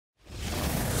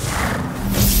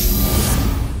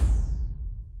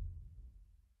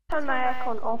turn my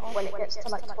aircon off when it gets to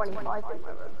like 25 in my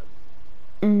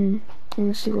room. Let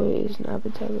me see what it is in Abu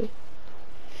Dhabi.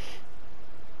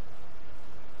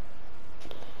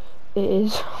 It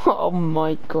is, oh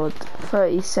my god,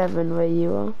 37 where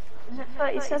you are. Is it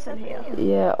 37 here?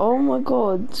 Yeah, oh my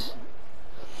god.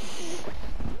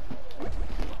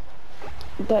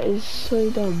 That is so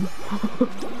dumb.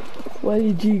 Why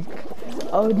did you?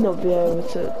 I would not be able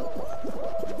to.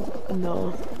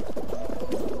 No.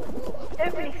 I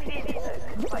don't really feel it though,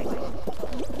 'cause, like,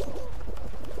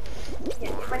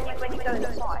 yeah, when you go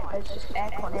inside, there's just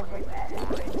aircon everywhere. You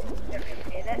don't really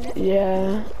feel it.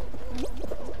 Yeah.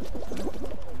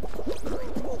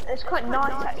 It's quite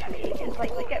nice actually, because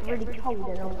like you get really cold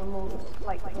in all the malls,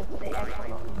 like with the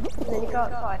aircon on. And then you go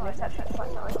outside and it's actually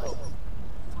quite nice.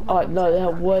 Oh no,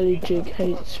 that Wally Jig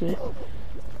hates me.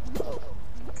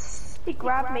 He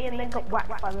grabbed me and then got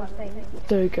whacked by the thing.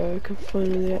 There we go, I can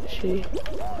finally actually...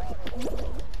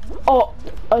 Oh,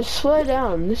 I swear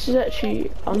down, this is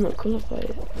actually... I'm not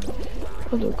qualified.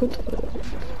 I'm not good for it.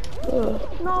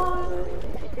 No!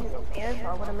 If it didn't knock me over,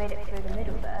 I would have made it through the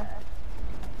middle there.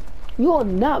 You're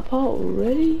on that part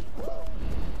already?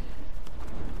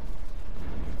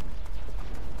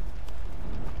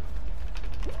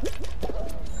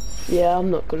 Yeah,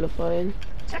 I'm not qualifying.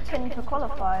 Second to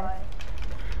qualify.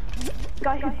 The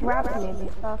guy who grabbed me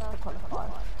was first to qualify.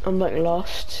 I'm like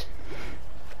lost.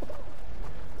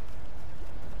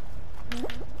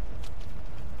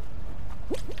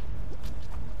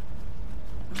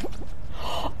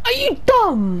 Are you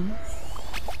dumb?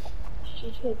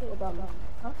 She's here for dumb.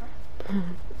 Huh?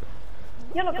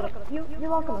 You're not gonna,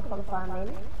 you are gonna qualify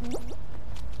me.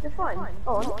 You're fine.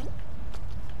 Go on.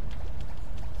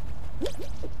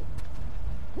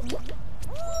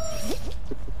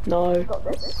 No. Got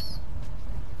this.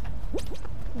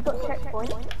 You've got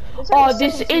checkpoint. Oh,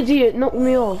 this idiot knocked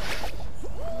me off.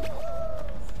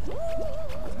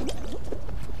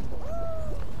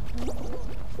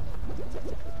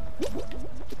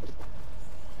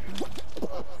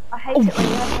 I hate it when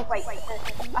you have to wait.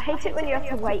 I hate it when you have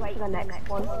to wait for the next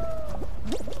one.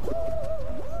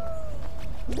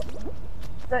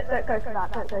 Don't go for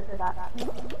that. Don't go for that.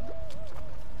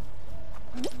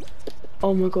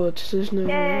 Oh my god, there's no way.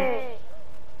 Yay!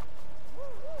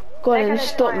 Go on,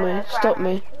 stop me, stop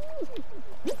me.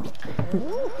 It's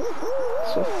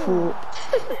a fool.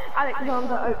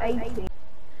 Alexander 080.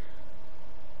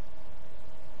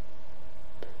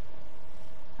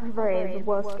 Very the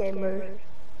worst game mode.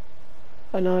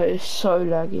 I know, it's so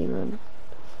laggy, man.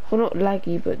 Well, not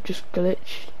laggy, but just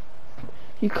glitched.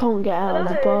 You can't get out of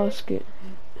the basket.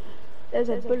 There's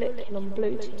a bullet kill on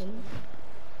blue team.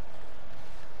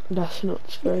 That's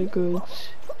not very good.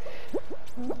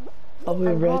 I'll be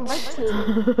red.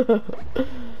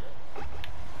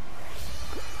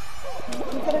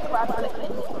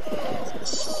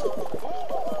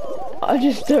 I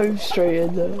just dove straight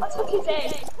in there. I took his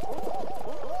egg.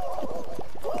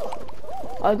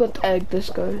 I got egg, let's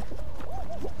go.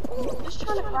 Just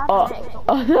trying to grab an egg.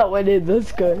 Oh, that went in,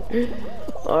 let's go.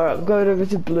 Alright, I'm going over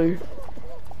to blue.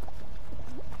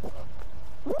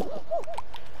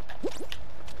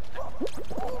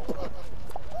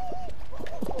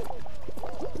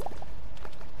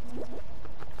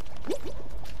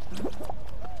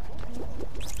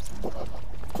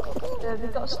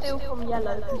 We've got to steal from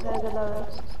yellow because they're the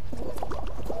lowest.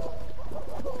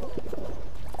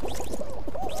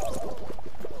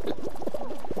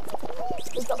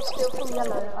 We've got to steal from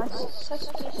yellow. I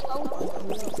successfully stole from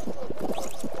yellow.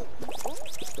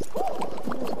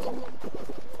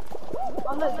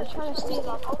 Oh look, they're trying to steal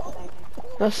our gold thing.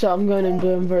 That's it, I'm going in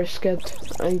blue, I'm very scared.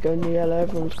 I ain't going to yellow,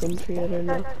 everyone's going for yellow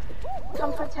now.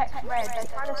 Come protect red, they're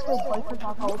trying to steal both of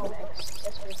our golden eggs.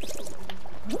 Yes, we can.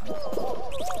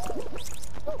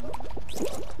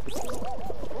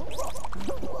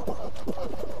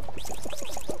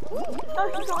 No,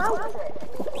 he's not out of it.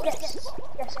 Yes,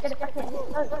 yes, get it back in. No,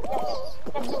 yes,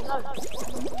 yes, no.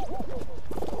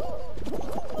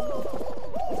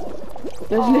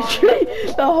 There's literally,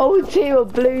 the whole team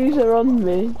of blues are on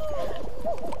me.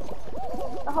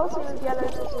 The whole team of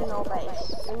yellows is in our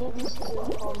base. We need to steal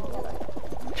from yellow.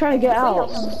 I'm trying to get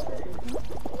out.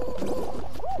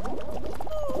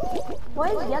 Why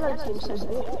is yellow team so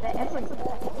good? They're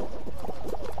everywhere.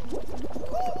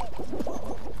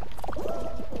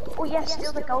 Oh yes,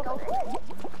 steal the golden egg.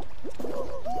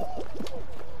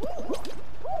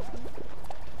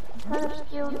 Trying to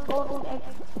steal the golden egg.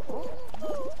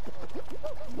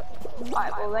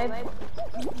 Alright, well they...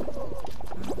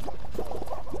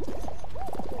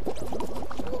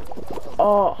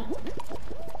 Oh.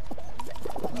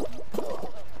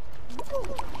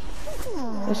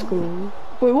 That's cool.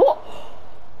 Wait, what?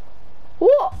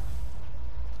 What?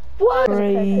 What?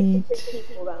 Great. Great.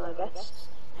 People then, I guess.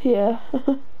 Yeah.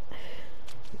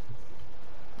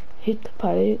 Hit the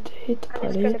pallet, hit the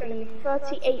And it's going to pallet.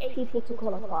 be 38 people to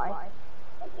qualify.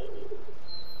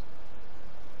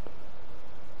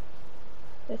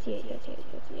 38.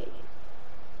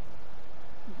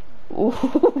 Ooh.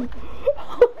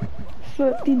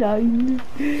 39.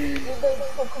 We don't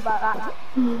talk about that.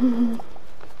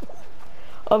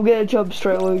 I'm gonna jump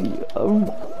straight away.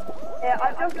 Yeah,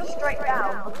 I jumped straight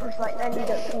down because like then you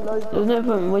don't see loads There's of no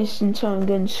point wasting time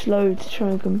going slow to try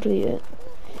and complete it.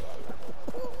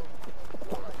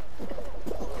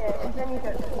 yeah, because then you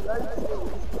don't see loads of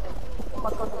things. Oh my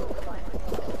god, it's fine.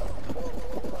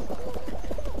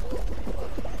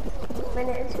 I mean,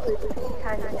 it is good if you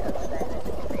can get over there.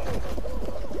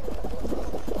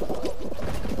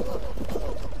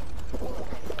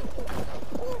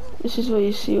 This is where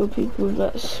you see all people with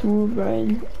that small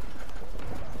brain.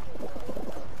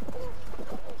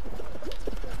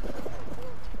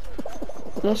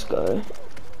 Let's go.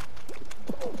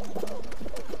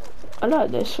 I like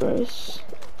this race.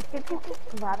 People keep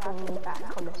grabbing me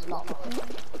back on this lot.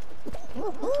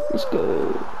 Let's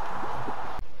go.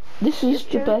 This is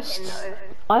the best.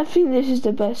 I think this is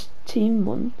the best team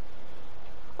one.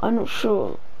 I'm not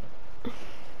sure.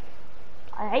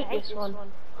 I hate this one.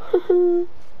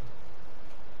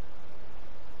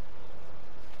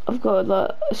 I've got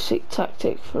like a sick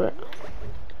tactic for it.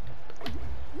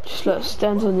 Just like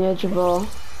stand on the edge of our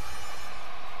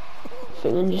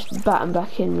thing and just bat them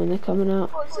back in when they're coming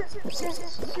out. Well,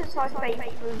 since I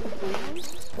fake through the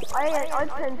walls, I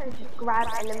tend to just grab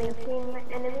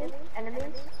enemies.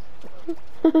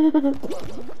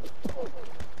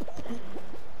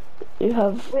 You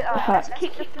have Let's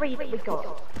keep the 3 that we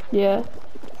got. Yeah.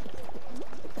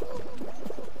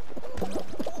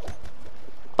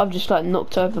 I've just like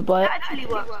knocked over by it. That actually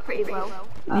works pretty well.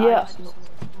 Yeah.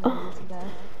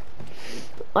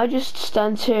 I just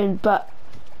stand here and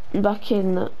back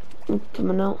in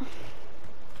coming out.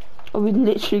 Oh, we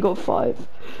literally got 5.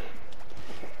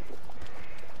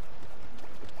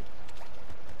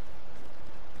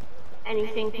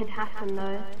 Anything could happen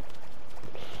though.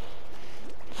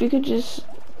 If you could just...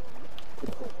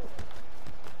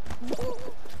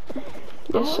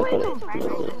 Yes, I got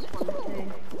it.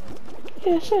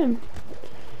 Yeah, same.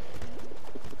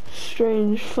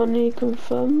 Strange, funny,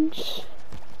 confirmed.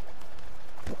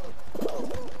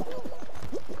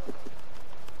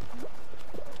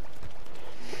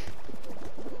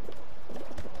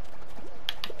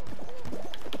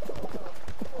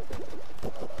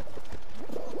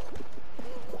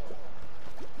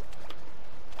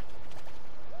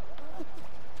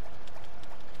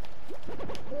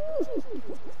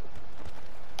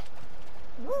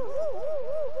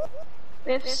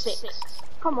 We have 6.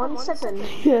 Come on, 7.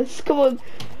 Yes, come on.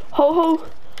 Ho.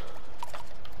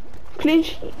 Clean.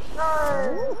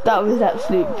 No. That was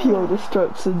absolute pure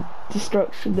destruction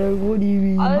though. What do you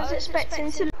mean? I was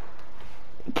expecting to.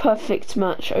 Perfect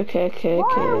match. Okay.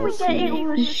 Why are we let's getting see.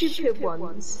 all the stupid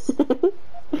ones?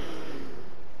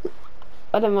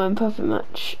 I don't mind perfect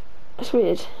match. It's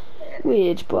weird,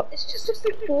 but It's just a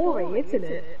bit boring, isn't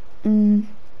it?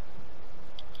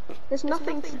 There's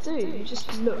nothing to do, you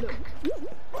just look.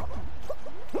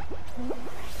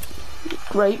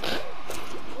 grape,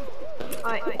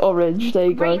 Right. orange. There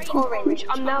you go. Grape orange,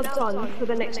 I'm now done for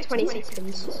the next 20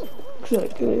 seconds.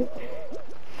 Exactly.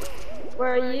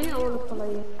 Where are you? I want to follow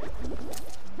you.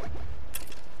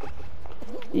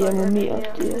 Yeah, we'll meet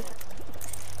after you.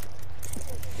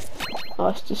 Oh,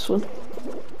 it's this one.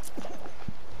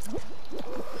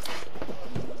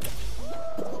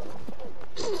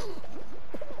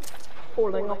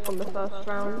 Falling off on the first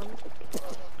round.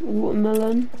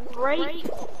 Watermelon. Grape.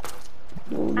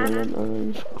 Watermelon,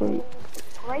 orange, grape.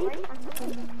 Grape.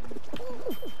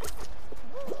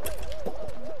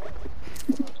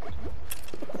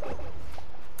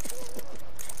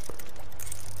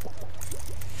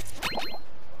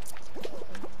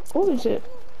 What was it?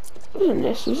 Wasn't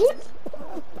this, was it?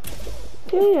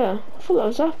 Yeah. I thought that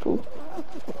was apple.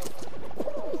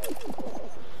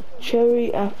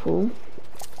 Cherry, apple.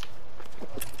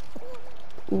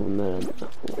 Watermelon,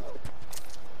 apple.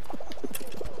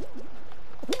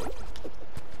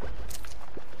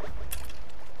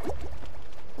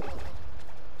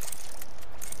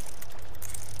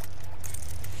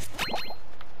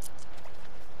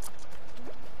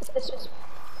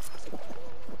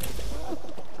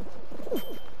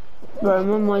 Bro,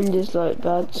 my mind is like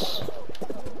bad.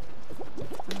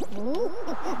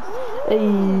 Hey.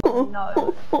 No.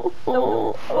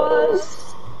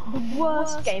 The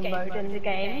worst game mode in the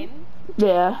game.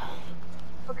 Yeah.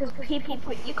 because you can't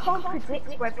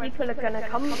predict where people are gonna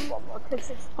come from,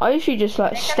 because I usually just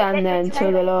like They're gonna stand get there your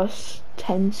until the tail. last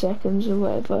 10 seconds or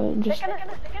whatever and they're just...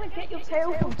 gonna get your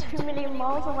tail from 2 million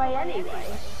miles away anyway.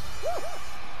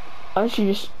 I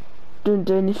usually just don't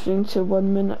do anything till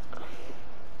 1 minute.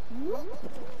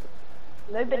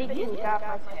 Nobody can grab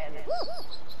my tail.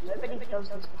 Nobody does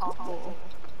this parkour.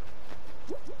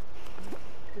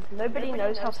 Because nobody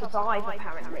knows how to dive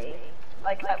apparently.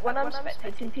 Like when I'm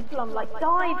spectating people, I'm like,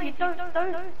 dive, you don't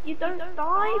dive, you don't dive,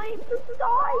 dive.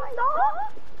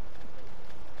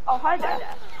 Oh, hi there.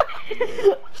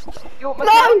 You want my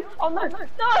tail? Oh no, no!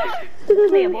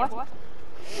 Come here, boy.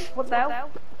 What the hell?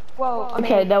 Well, I mean,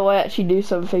 Okay, now I actually do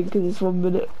something because it's 1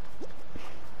 minute.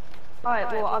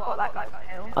 alright, well, I got that guy's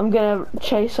tail. I'm gonna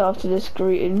chase after this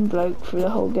greeting bloke for the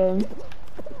whole game.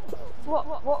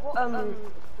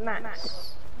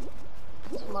 Max,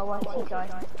 my YT guy,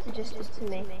 suggested to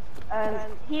me.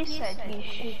 He said you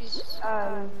should,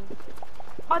 I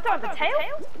don't have a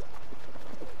tail?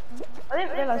 I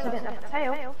didn't realise I didn't have a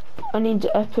tail. I need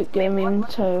the Epic Gaming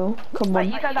tail. Come Right,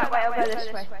 on, you go that way, I'll go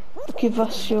this way. give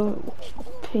us your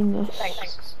penis.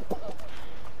 Thanks.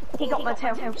 He got my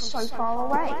tail from so far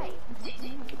away.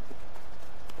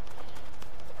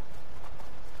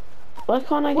 Why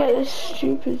can't I get this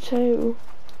stupid tail?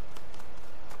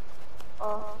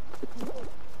 Oh.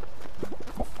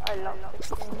 I love this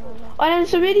game. And then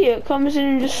some idiot comes in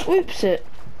and just swoops it.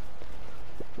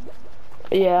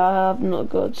 Yeah, I have not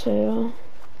got a tail.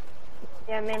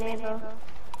 Yeah, me neither.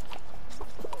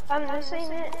 I've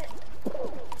seen it.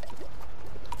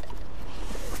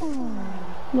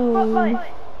 No. But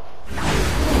like,